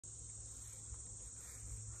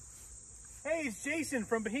Hey, it's Jason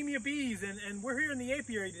from Bohemiabees, and we're here in the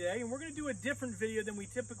apiary today, and we're going to do a different video than we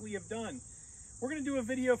typically have done. We're going to do a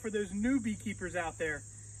video for those new beekeepers out there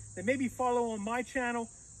that maybe follow on my channel,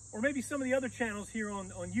 or maybe some of the other channels here on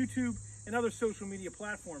YouTube and other social media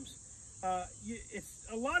platforms. It's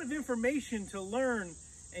a lot of information to learn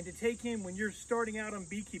and to take in when you're starting out on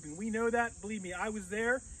beekeeping. We know that, believe me, I was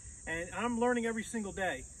there, and I'm learning every single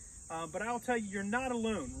day. But I'll tell you, you're not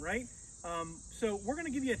alone, right? So we're going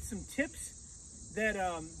to give you some tips that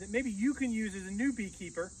maybe you can use as a new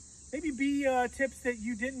beekeeper. Maybe tips that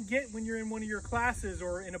you didn't get when you're in one of your classes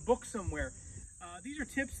or in a book somewhere. These are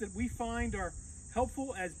tips that we find are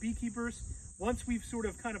helpful as beekeepers once we've sort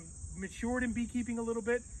of kind of matured in beekeeping a little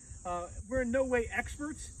bit. We're in no way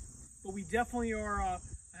experts, but we definitely are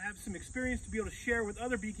have some experience to be able to share with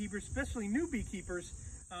other beekeepers, especially new beekeepers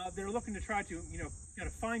that are looking to try to, kind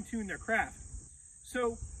of fine-tune their craft.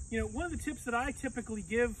 So, one of the tips that I typically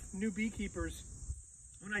give new beekeepers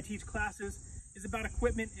when I teach classes is about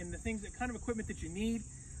equipment and the kind of equipment that you need.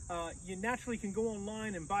 You naturally can go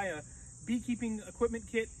online and buy a beekeeping equipment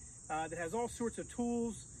kit that has all sorts of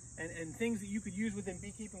tools and things that you could use within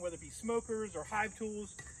beekeeping, whether it be smokers or hive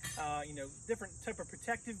tools, different type of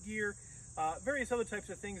protective gear, various other types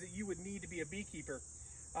of things that you would need to be a beekeeper.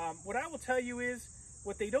 What I will tell you is,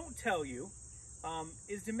 what they don't tell you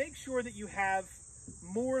is to make sure that you have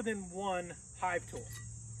more than one hive tool,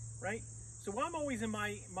 right? So I'm always in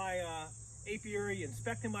my apiary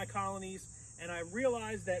inspecting my colonies, and I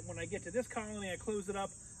realize that when I get to this colony, I close it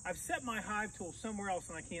up, I've set my hive tool somewhere else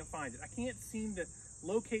and I can't find it. I can't seem to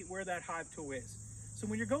locate where that hive tool is. So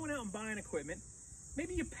when you're going out and buying equipment,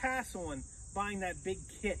 maybe you pass on buying that big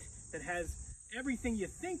kit that has everything you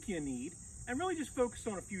think you need and really just focus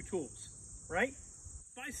on a few tools, right?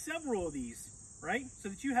 Buy several of these, right? So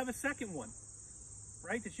that you have a second one,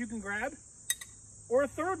 right, that you can grab, or a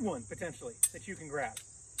third one potentially that you can grab.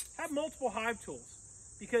 Have multiple hive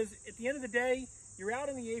tools, because at the end of the day, you're out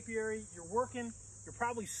in the apiary, you're working, you're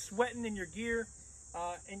probably sweating in your gear,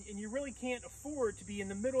 and you really can't afford to be in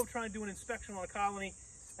the middle of trying to do an inspection on a colony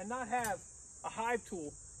and not have a hive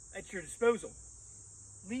tool at your disposal.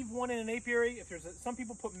 Leave one in an apiary. If there's some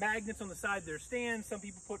people put magnets on the side of their stand, some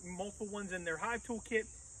people put multiple ones in their hive tool kit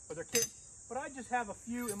or their kit, but I just have a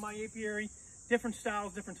few in my apiary, different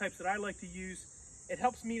styles, different types that I like to use. It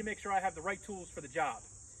helps me to make sure I have the right tools for the job.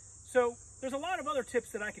 So there's a lot of other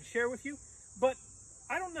tips that I could share with you, but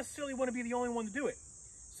I don't necessarily want to be the only one to do it.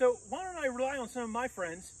 So why don't I rely on some of my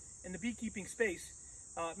friends in the beekeeping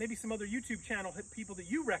space, maybe some other YouTube channel people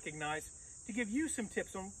that you recognize, to give you some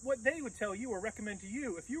tips on what they would tell you or recommend to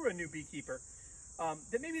you if you were a new beekeeper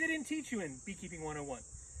that maybe they didn't teach you in Beekeeping 101.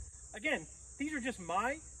 Again, these are just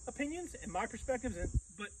my opinions and my perspectives,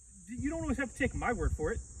 but you don't always have to take my word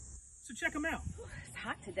for it. So check them out. It's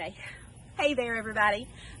hot today. Hey there, everybody.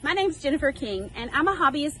 My name's Jennifer King, and I'm a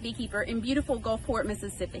hobbyist beekeeper in beautiful Gulfport,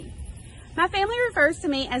 Mississippi. My family refers to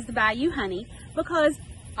me as the Bayou Honey because,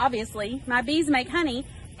 obviously, my bees make honey,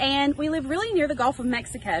 and we live really near the Gulf of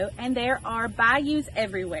Mexico, and there are bayous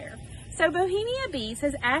everywhere. So Bohemiabees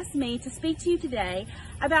has asked me to speak to you today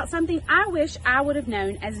about something I wish I would have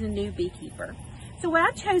known as a new beekeeper. So what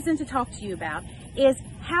I've chosen to talk to you about is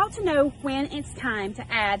how to know when it's time to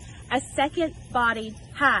add a second bodied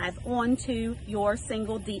hive onto your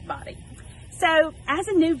single deep body. So as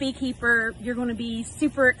a new beekeeper, you're going to be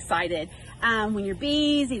super excited when your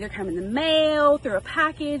bees either come in the mail, through a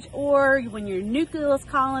package, or when your nucleus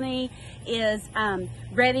colony is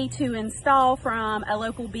ready to install from a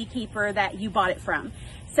local beekeeper that you bought it from.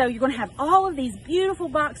 So you're going to have all of these beautiful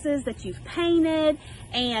boxes that you've painted,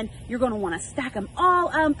 and you're going to want to stack them all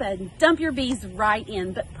up and dump your bees right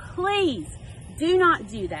in. But please do not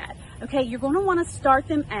do that. Okay, you're going to want to start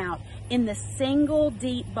them out in the single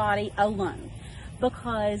deep body alone,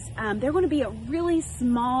 because they're going to be a really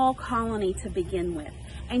small colony to begin with,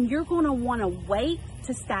 and you're going to want to wait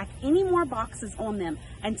to stack any more boxes on them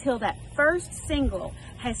until that first single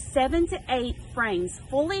has 7 to 8 frames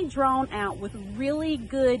fully drawn out with really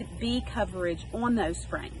good bee coverage on those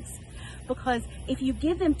frames. Because if you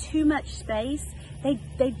give them too much space,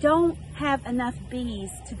 they don't have enough bees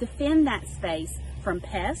to defend that space from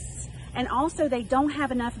pests, and also they don't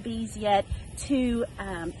have enough bees yet to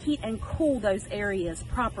heat and cool those areas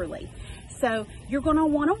properly. So you're going to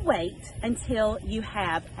want to wait until you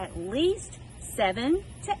have at least 7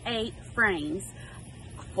 to 8 frames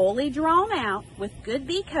fully drawn out with good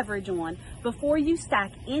bee coverage on before you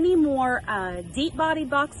stack any more deep body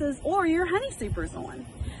boxes or your honey supers on.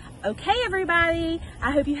 Okay, everybody,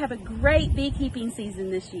 I hope you have a great beekeeping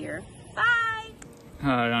season this year. Bye!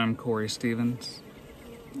 Hi, I'm Cory Stevens.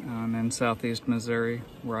 in southeast Missouri,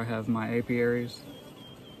 where I have my apiaries,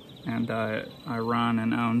 and I run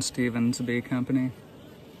and own Stevens Bee Company.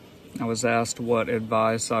 I was asked what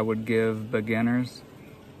advice I would give beginners.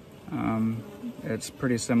 It's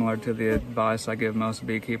pretty similar to the advice I give most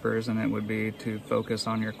beekeepers, and it would be to focus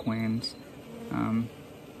on your queens.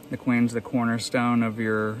 The queen's the cornerstone of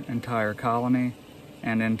your entire colony,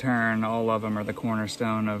 and in turn, all of them are the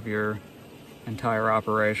cornerstone of your entire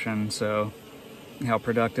operation. So how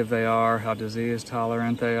productive they are, how disease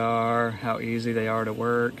tolerant they are, how easy they are to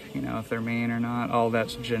work, you know, if they're mean or not, all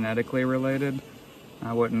that's genetically related.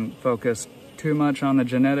 I wouldn't focus too much on the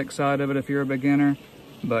genetic side of it if you're a beginner,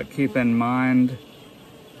 but keep in mind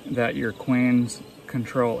that your queens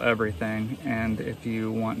control everything, and if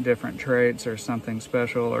you want different traits or something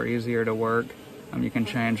special or easier to work, you can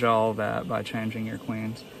change all that by changing your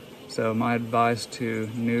queens. So my advice to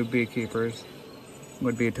new beekeepers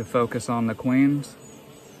would be to focus on the queens,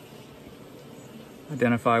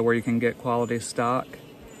 identify where you can get quality stock,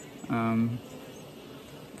 you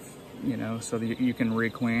know, so that you can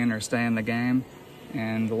requeen or stay in the game.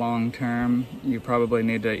 And long term, you probably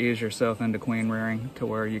need to ease yourself into queen rearing to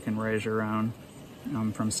where you can raise your own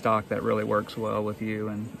from stock that really works well with you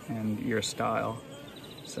and your style.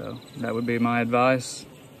 So that would be my advice.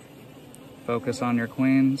 Focus on your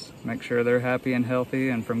queens, make sure they're happy and healthy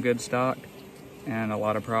and from good stock, and a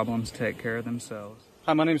lot of problems take care of themselves.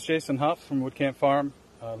 Hi, my name is Jason Hough from Woodcamp Farm.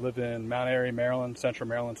 I live in Mount Airy, Maryland, central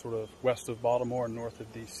Maryland, sort of west of Baltimore and north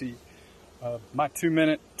of DC. My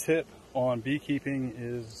 2-minute tip on beekeeping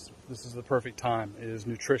is, this is the perfect time, is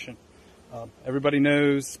nutrition. Everybody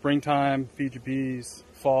knows springtime, feed your bees,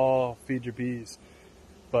 fall, feed your bees.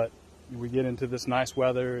 But we get into this nice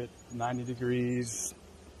weather at 90 degrees.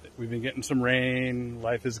 We've been getting some rain,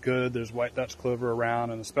 life is good, there's white Dutch clover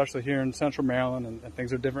around, and especially here in central Maryland, and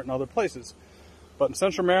things are different in other places. But in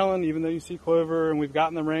central Maryland, even though you see clover and we've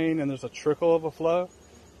gotten the rain and there's a trickle of a flow,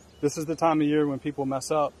 this is the time of year when people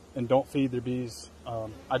mess up and don't feed their bees.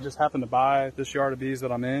 I just happened to buy this yard of bees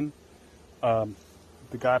that I'm in.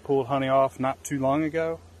 The guy pulled honey off not too long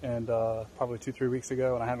ago, and probably 2-3 weeks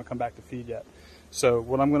ago, and I haven't come back to feed yet. So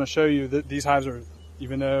what I'm going to show you, these hives are,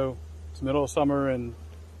 even though it's the middle of summer and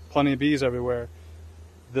plenty of bees everywhere,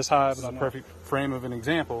 this hive is a perfect frame of an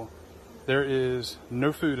example. There is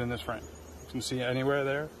no food in this frame. You can see anywhere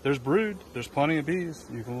there. There's brood, there's plenty of bees.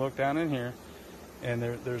 You can look down in here, and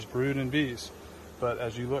there's brood and bees. But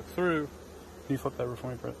as you look through, can you flip that over for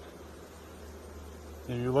me, Brett?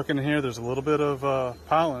 And you're looking in here, there's a little bit of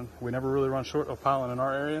pollen. We never really run short of pollen in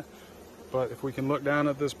our area, but if we can look down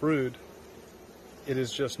at this brood, it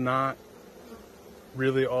is just not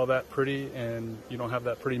really all that pretty, and you don't have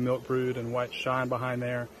that pretty milk brood and white shine behind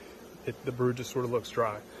there. The brood just sort of looks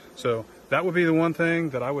dry. So that would be the one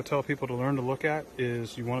thing that I would tell people to learn to look at,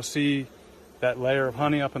 is you want to see that layer of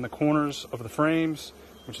honey up in the corners of the frames,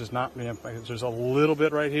 which is not, you know, there's a little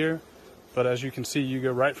bit right here, but as you can see, you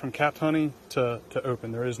go right from capped honey to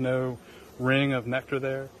open. There is no ring of nectar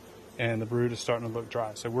there, and the brood is starting to look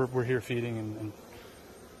dry. So we're here feeding and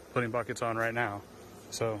putting buckets on right now.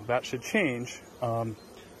 So that should change. The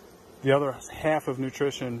other half of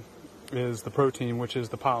nutrition is the protein, which is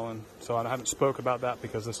the pollen. So I haven't spoke about that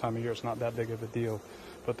because this time of year it's not that big of a deal.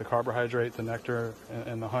 But the carbohydrate, the nectar,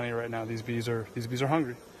 and the honey right now, these bees are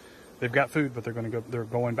hungry. They've got food, but they're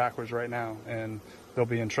going backwards right now, and they'll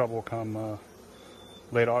be in trouble come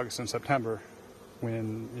late August and September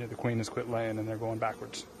when, you know, the queen has quit laying and they're going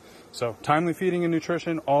backwards. So timely feeding and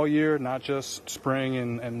nutrition all year, not just spring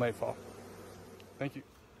and late fall. Thank you.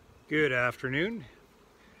 Good afternoon.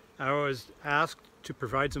 I was asked to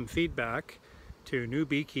provide some feedback to new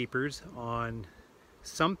beekeepers on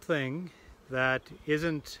something that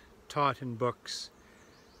isn't taught in books,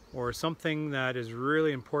 or something that is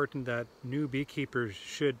really important that new beekeepers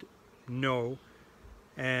should know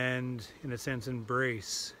and, in a sense,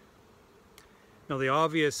 embrace. Now, the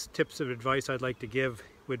obvious tips of advice I'd like to give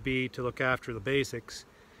would be to look after the basics: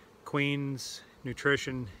 queens,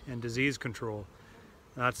 nutrition, and disease control.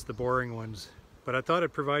 That's the boring ones. But I thought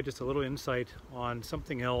I'd provide just a little insight on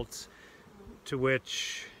something else to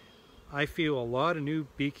which I feel a lot of new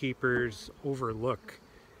beekeepers overlook,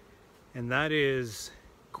 and that is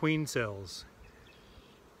queen cells.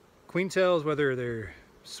 Queen cells, whether they're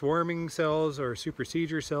swarming cells or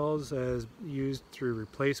supersedure cells as used through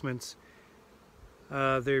replacements,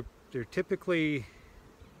 they're typically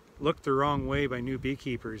looked the wrong way by new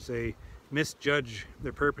beekeepers. They misjudge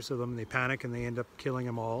the purpose of them, they panic, and they end up killing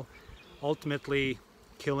them all, ultimately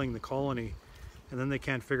killing the colony, and then they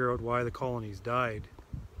can't figure out why the colonies died.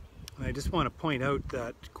 And I just want to point out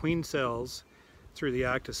that queen cells through the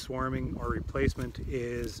act of swarming or replacement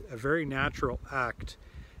is a very natural act,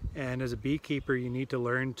 and as a beekeeper you need to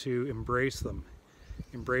learn to embrace them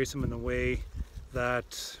in a way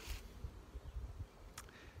that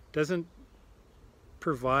doesn't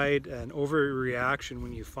provide an overreaction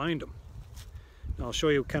when you find them. And I'll show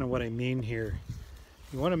you kind of what I mean here.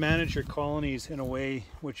 You want to manage your colonies in a way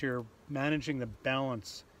which you're managing the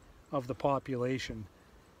balance of the population.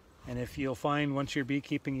 And if you'll find once you're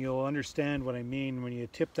beekeeping, you'll understand what I mean. When you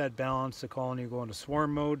tip that balance, the colony will go into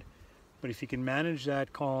swarm mode. But if you can manage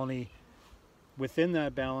that colony within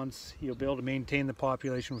that balance, you'll be able to maintain the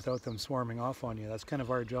population without them swarming off on you. That's kind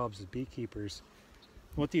of our jobs as beekeepers.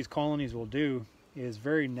 What these colonies will do is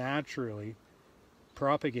very naturally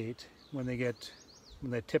propagate when they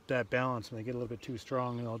tip that balance, when they get a little bit too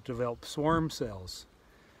strong, and they'll develop swarm cells.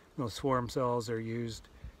 Those swarm cells are used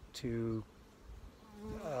to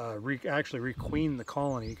actually requeen the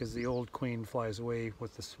colony, because the old queen flies away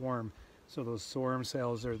with the swarm. So those swarm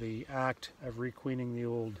cells are the act of requeening the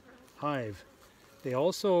old hive. They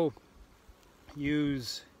also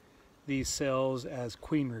use these cells as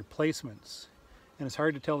queen replacements. And it's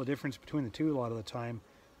hard to tell the difference between the two a lot of the time,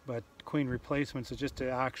 but queen replacements is just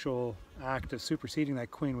the actual act of superseding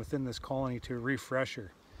that queen within this colony to refresh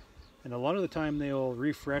her. And a lot of the time they'll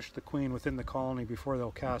refresh the queen within the colony before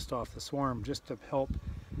they'll cast off the swarm, just to help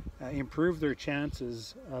improve their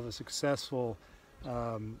chances of a successful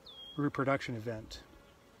reproduction event.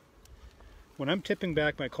 When I'm tipping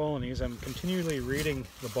back my colonies, I'm continually reading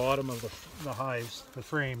the bottom of the hives, the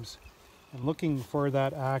frames, and looking for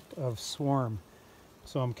that act of swarm.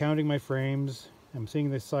 So I'm counting my frames, I'm seeing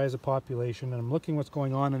the size of population, and I'm looking what's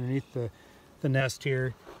going on underneath the nest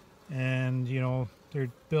here. And you know, they're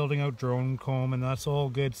building out drone comb, and that's all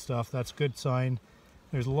good stuff. That's a good sign.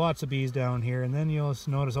 There's lots of bees down here, and then you'll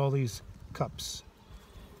notice all these cups.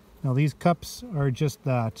 Now these cups are just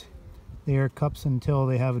that. They are cups until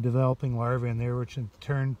they have a developing larva in there, which in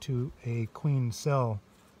turn to a queen cell.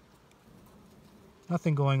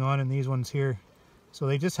 Nothing going on in these ones here. So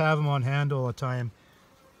they just have them on hand all the time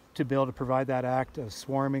to be able to provide that act of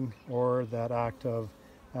swarming or that act of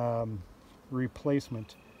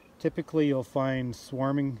replacement. Typically you'll find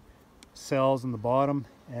swarming cells in the bottom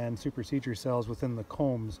and supersedure cells within the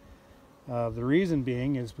combs. The reason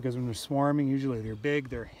being is because when they're swarming, usually they're big,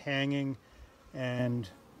 they're hanging, and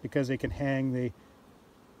because they can hang, they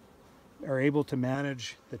are able to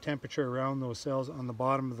manage the temperature around those cells on the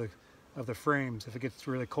bottom of the frames. If it gets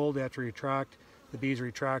really cold, they have to retract. The bees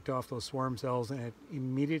retract off those swarm cells, and it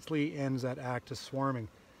immediately ends that act of swarming.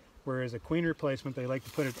 Whereas a queen replacement, they like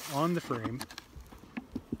to put it on the frame.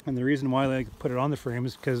 And the reason why they like to put it on the frame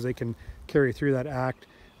is because they can carry through that act,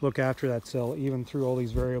 look after that cell, even through all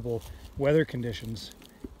these variable weather conditions.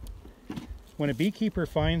 When a beekeeper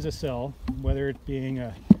finds a cell, whether it being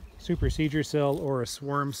a supersedure cell or a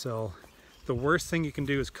swarm cell, the worst thing you can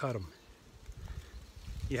do is cut them.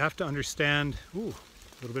 You have to understand, ooh,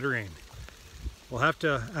 a little bit of rain. We'll have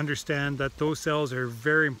to understand that those cells are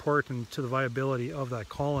very important to the viability of that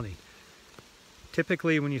colony.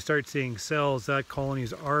 Typically when you start seeing cells, that colony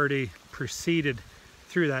is already proceeded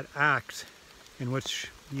through that act in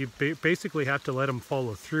which you basically have to let them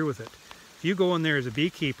follow through with it. If you go in there as a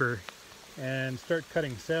beekeeper and start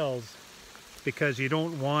cutting cells because you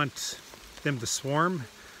don't want them to swarm,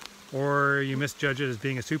 or you misjudge it as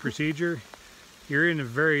being a supersedure, you're in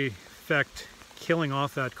effect killing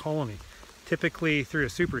off that colony. Typically through a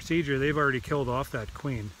supersedure, they've already killed off that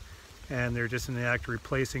queen and they're just in the act of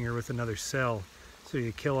replacing her with another cell. So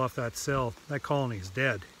you kill off that cell, that colony is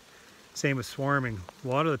dead. Same with swarming. A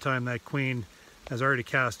lot of the time that queen has already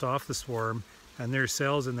cast off the swarm and there's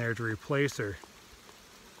cells in there to replace her.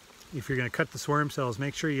 If you're going to cut the swarm cells,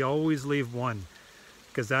 make sure you always leave one,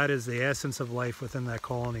 because that is the essence of life within that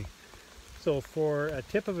colony. So for a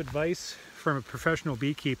tip of advice from a professional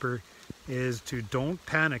beekeeper is to don't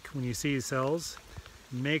panic when you see cells.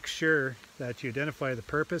 Make sure that you identify the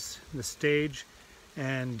purpose, the stage,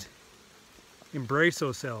 and embrace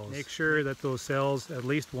those cells. Make sure that those cells, at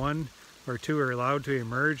least one or two, are allowed to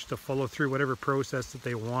emerge to follow through whatever process that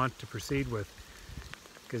they want to proceed with.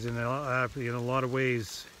 Because in a lot of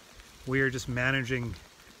ways, we are just managing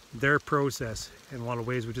their process. In a lot of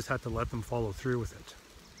ways, we just have to let them follow through with it.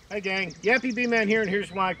 Hey gang, Yappybeeman here, and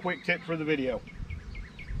here's my quick tip for the video.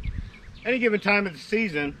 Any given time of the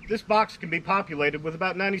season, this box can be populated with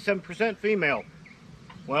about 97% female.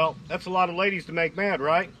 Well, that's a lot of ladies to make mad,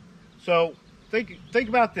 right? So think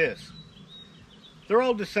about this. They're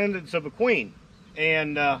all descendants of a queen,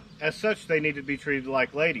 and as such, they need to be treated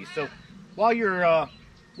like ladies. So while you're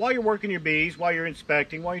working your bees, while you're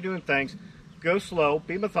inspecting, while you're doing things, go slow,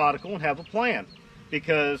 be methodical, and have a plan.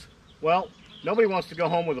 because, well, nobody wants to go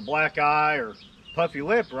home with a black eye or puffy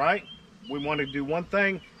lip, right? We want to do one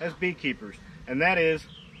thing as beekeepers, and that is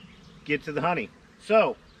get to the honey.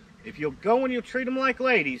 So, if you'll go and you'll treat them like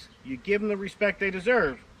ladies, you give them the respect they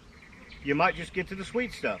deserve, you might just get to the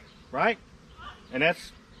sweet stuff, right? And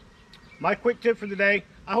that's my quick tip for the day.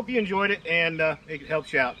 I hope you enjoyed it and it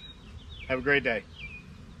helps you out. Have a great day.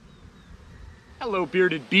 Hello,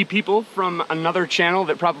 bearded bee people from another channel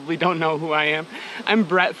that probably don't know who I am. I'm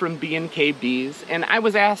Brett from kbees, and I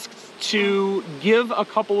was asked to give a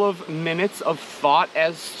couple of minutes of thought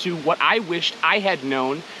as to what I wished I had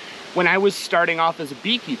known when I was starting off as a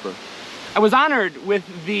beekeeper. I was honored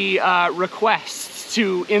with the requests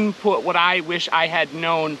to input what I wish I had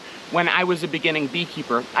known when I was a beginning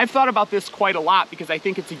beekeeper. I've thought about this quite a lot because I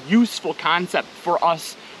think it's a useful concept for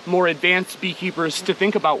us more advanced beekeepers to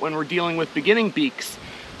think about when we're dealing with beginning beaks.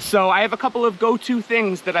 So I have a couple of go-to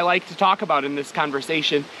things that I like to talk about in this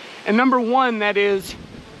conversation. And number one, that is,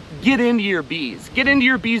 get into your bees. Get into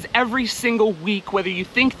your bees every single week, whether you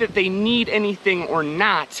think that they need anything or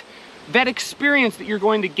not. That experience that you're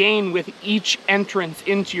going to gain with each entrance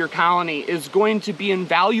into your colony is going to be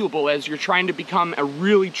invaluable as you're trying to become a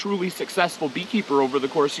really, truly successful beekeeper over the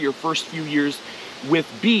course of your first few years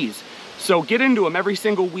with bees. So get into them every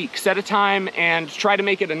single week. Set a time and try to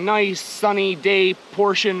make it a nice sunny day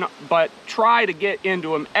portion, but try to get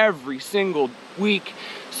into them every single week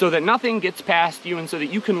so that nothing gets past you and so that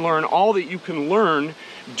you can learn all that you can learn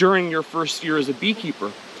during your first year as a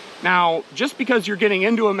beekeeper. Now, just because you're getting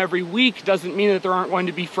into them every week doesn't mean that there aren't going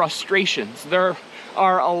to be frustrations. There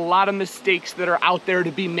are a lot of mistakes that are out there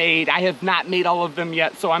to be made. I have not made all of them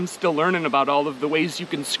yet, so I'm still learning about all of the ways you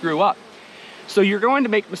can screw up. So you're going to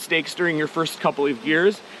make mistakes during your first couple of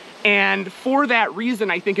years, and for that reason,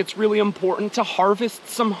 I think it's really important to harvest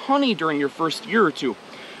some honey during your first year or two.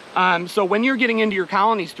 So when you're getting into your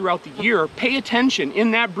colonies throughout the year, pay attention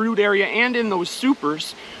in that brood area and in those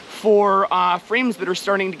supers for frames that are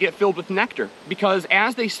starting to get filled with nectar, because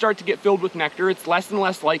as they start to get filled with nectar, it's less and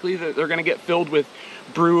less likely that they're going to get filled with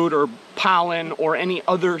brood or pollen or any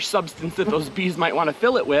other substance that those bees might want to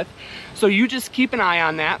fill it with. So you just keep an eye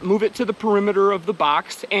on that, move it to the perimeter of the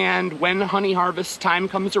box, and when honey harvest time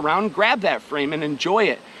comes around, grab that frame and enjoy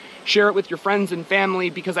it. Share it with your friends and family,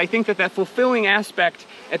 because I think that that fulfilling aspect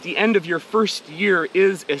at the end of your first year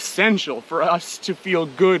is essential for us to feel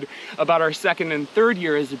good about our second and third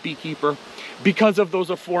year as a beekeeper, because of those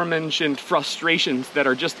aforementioned frustrations that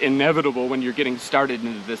are just inevitable when you're getting started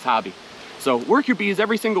into this hobby. So work your bees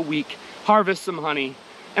every single week, harvest some honey,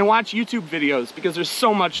 and watch YouTube videos, because there's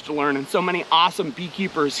so much to learn and so many awesome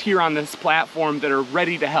beekeepers here on this platform that are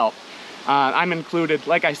ready to help. I'm included.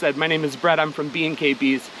 Like I said, my name is Brett. I'm from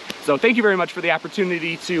Bees. So thank you very much for the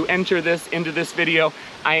opportunity to enter this into this video.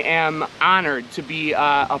 I am honored to be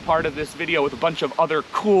a part of this video with a bunch of other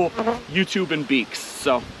cool YouTube and beaks.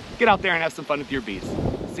 So get out there and have some fun with your bees.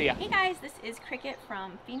 See ya. Hey guys, this is Cricket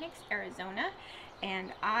from Phoenix, Arizona,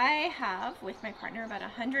 and I have with my partner about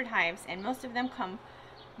 100 hives, and most of them come,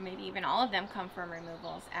 maybe even all of them come from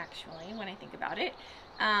removals actually when I think about it.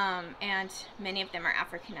 And many of them are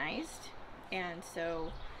Africanized, and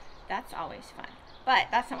so that's always fun. But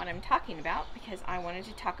that's not what I'm talking about, because I wanted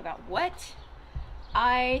to talk about what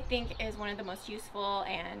I think is one of the most useful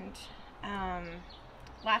and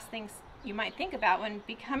last things you might think about when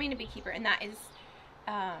becoming a beekeeper, and that is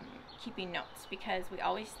keeping notes, because we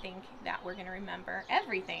always think that we're going to remember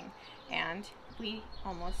everything, and we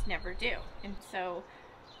almost never do. And so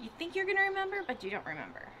you think you're going to remember, but you don't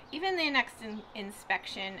remember. Even the next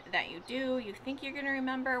inspection that you do, you think you're going to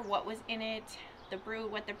remember what was in it, the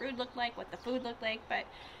brood, what the brood looked like, what the food looked like, but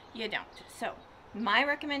you don't. So my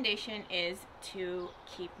recommendation is to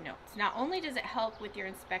keep notes. Not only does it help with your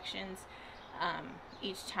inspections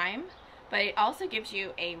each time, but it also gives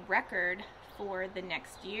you a record for the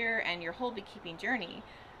next year and your whole beekeeping journey,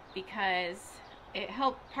 because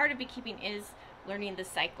part of beekeeping is learning the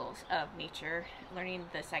cycles of nature, learning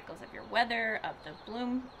the cycles of your weather, of the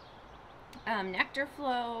bloom, nectar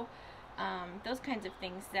flow, those kinds of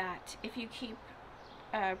things that if you keep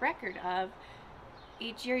a record of,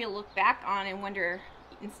 each year you'll look back on and wonder,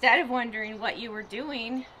 instead of wondering what you were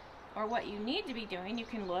doing or what you need to be doing, you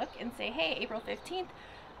can look and say, hey, April 15th,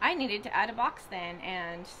 I needed to add a box then,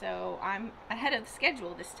 and so I'm ahead of the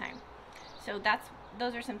schedule this time. So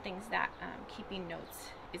those are some things that keeping notes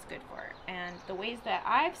is good for. And the ways that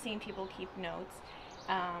I've seen people keep notes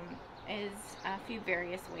is a few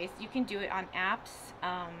various ways. You can do it on apps.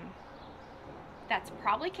 That's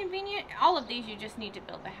probably convenient. All of these you just need to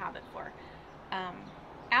build a habit for.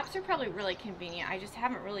 Apps are probably really convenient. I just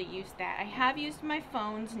haven't really used that. I have used my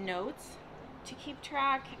phone's notes to keep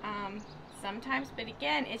track sometimes, but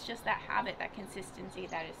again, it's just that habit, that consistency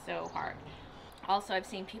that is so hard. Also, I've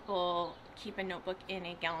seen people keep a notebook in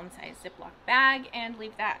a gallon-sized Ziploc bag and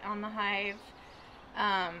leave that on the hive.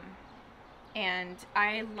 And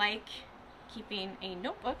I like keeping a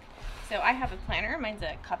notebook. So I have a planner, mine's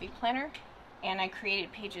a copy planner, and I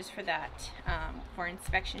created pages for that for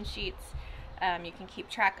inspection sheets. You can keep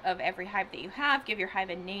track of every hive that you have, give your hive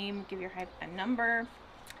a name, give your hive a number,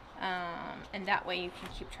 and that way you can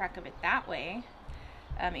keep track of it that way.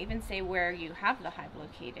 Even say where you have the hive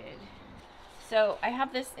located. So I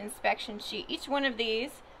have this inspection sheet. Each one of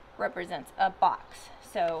these represents a box.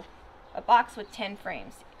 So a box with 10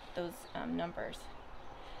 frames, those numbers.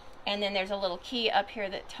 And then there's a little key up here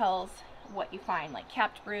that tells what you find, like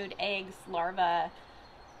capped brood, eggs, larvae,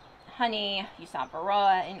 honey, you saw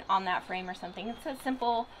varroa on that frame or something. It's a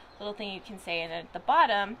simple little thing you can say. And at the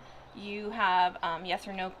bottom, you have yes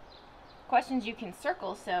or no questions you can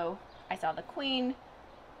circle. So I saw the queen.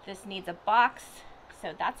 This needs a box,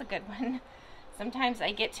 so that's a good one. Sometimes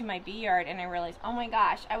I get to my bee yard and I realize, oh my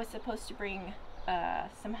gosh, I was supposed to bring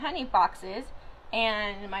some honey boxes,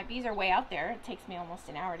 and my bees are way out there. It takes me almost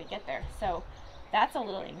an hour to get there, so that's a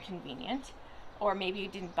little inconvenient. Or maybe you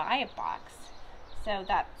didn't buy a box, so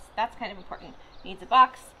that's kind of important. Needs a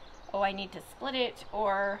box. Oh, I need to split it,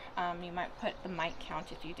 or you might put the mite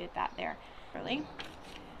count if you did that there. Really.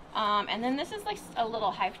 And then this is like a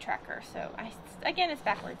little hive tracker. So again, it's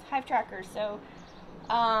backwards. Hive tracker. So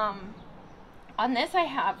on this I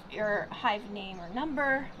have your hive name or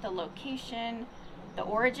number, the location, the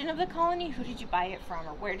origin of the colony, who did you buy it from,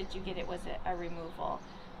 or where did you get it, was it a removal,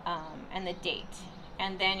 and the date.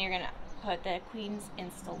 And then you're going to put the queen's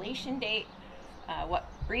installation date, what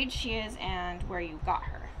breed she is, and where you got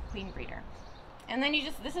her, queen breeder. And then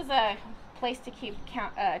this is a place to keep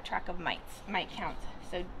track of mite count.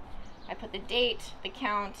 So I put the date, the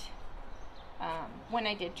count, when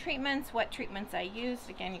I did treatments, what treatments I used.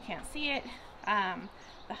 Again, you can't see it.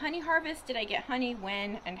 The honey harvest, did I get honey,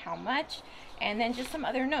 when, and how much, and then just some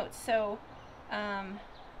other notes. So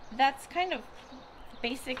that's kind of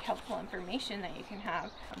basic helpful information that you can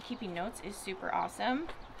have. Keeping notes is super awesome,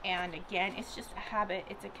 and again, it's just a habit,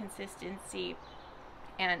 it's a consistency,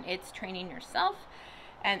 and it's training yourself,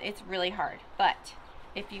 and it's really hard. But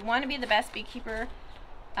if you want to be the best beekeeper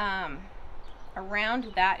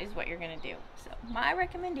around, that is what you're going to do. So my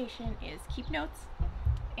recommendation is keep notes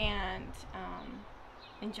and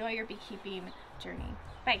enjoy your beekeeping journey.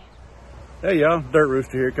 Bye. Hey y'all, Dirt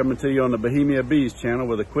Rooster here, coming to you on the Bohemiabees channel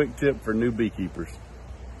with a quick tip for new beekeepers.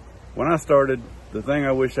 When I started, the thing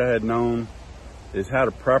I wish I had known is how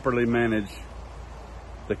to properly manage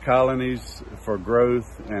the colonies for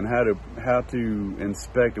growth and how to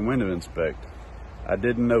inspect and when to inspect. I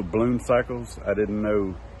didn't know bloom cycles. I didn't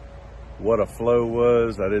know what a flow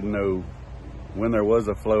was. I didn't know when there was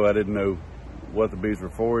a flow. I didn't know what the bees were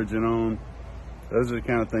foraging on. Those are the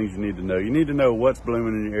kind of things you need to know. You need to know what's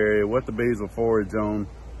blooming in your area, what the bees will forage on,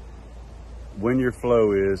 when your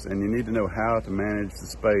flow is, and you need to know how to manage the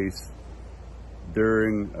space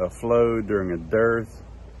during a flow, during a dearth,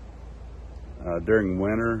 during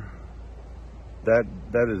winter.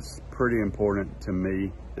 That is pretty important to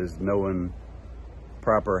me, is knowing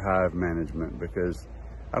proper hive management, because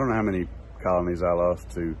I don't know how many colonies I lost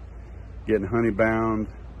to getting honey bound.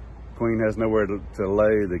 Queen has nowhere to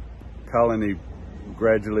lay. The colony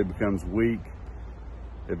gradually becomes weak.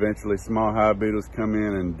 Eventually small hive beetles come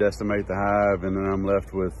in and decimate the hive, and then I'm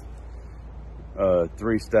left with a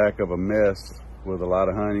 3-stack of a mess with a lot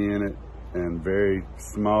of honey in it and very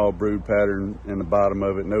small brood pattern in the bottom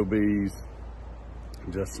of it. No bees,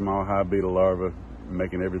 just small hive beetle larvae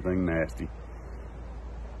making everything nasty.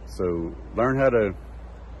 So learn how to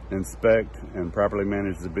inspect and properly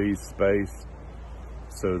manage the bees' space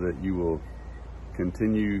so that you will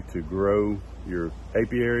continue to grow your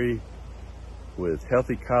apiary with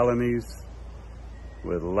healthy colonies,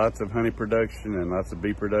 with lots of honey production and lots of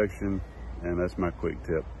bee production. And that's my quick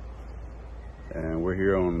tip. And we're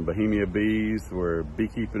here on Bohemiabees, where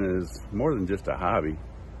beekeeping is more than just a hobby.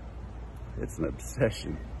 It's an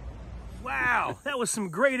obsession. Wow, that was some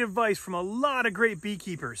great advice from a lot of great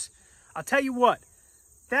beekeepers. I'll tell you what,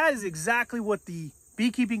 that is exactly what the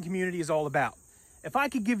beekeeping community is all about. If I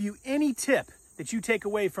could give you any tip that you take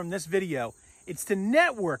away from this video, it's to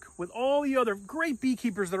network with all the other great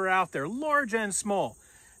beekeepers that are out there, large and small.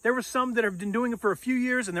 There were some that have been doing it for a few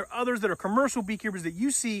years, and there are others that are commercial beekeepers that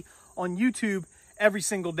you see on YouTube every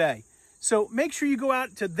single day. So make sure you go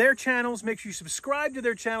out to their channels, make sure you subscribe to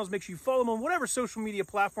their channels, make sure you follow them on whatever social media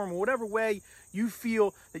platform or whatever way you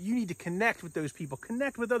feel that you need to connect with those people.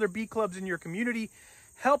 Connect with other bee clubs in your community.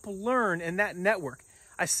 help learn in that network.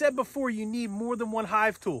 I said before, you need more than one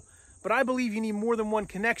hive tool, but I believe you need more than one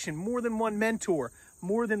connection, more than one mentor,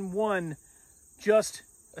 more than one just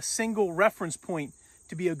a single reference point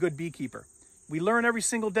to be a good beekeeper. We learn every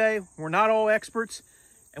single day. We're not all experts,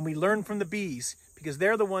 and we learn from the bees because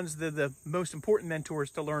they're the ones that are the most important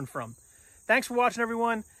mentors to learn from. Thanks for watching,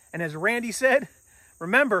 everyone. And as Randy said,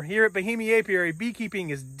 remember, here at Bohemiabees, beekeeping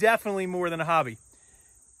is definitely more than a hobby.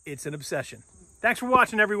 It's an obsession. Thanks for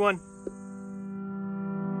watching, everyone.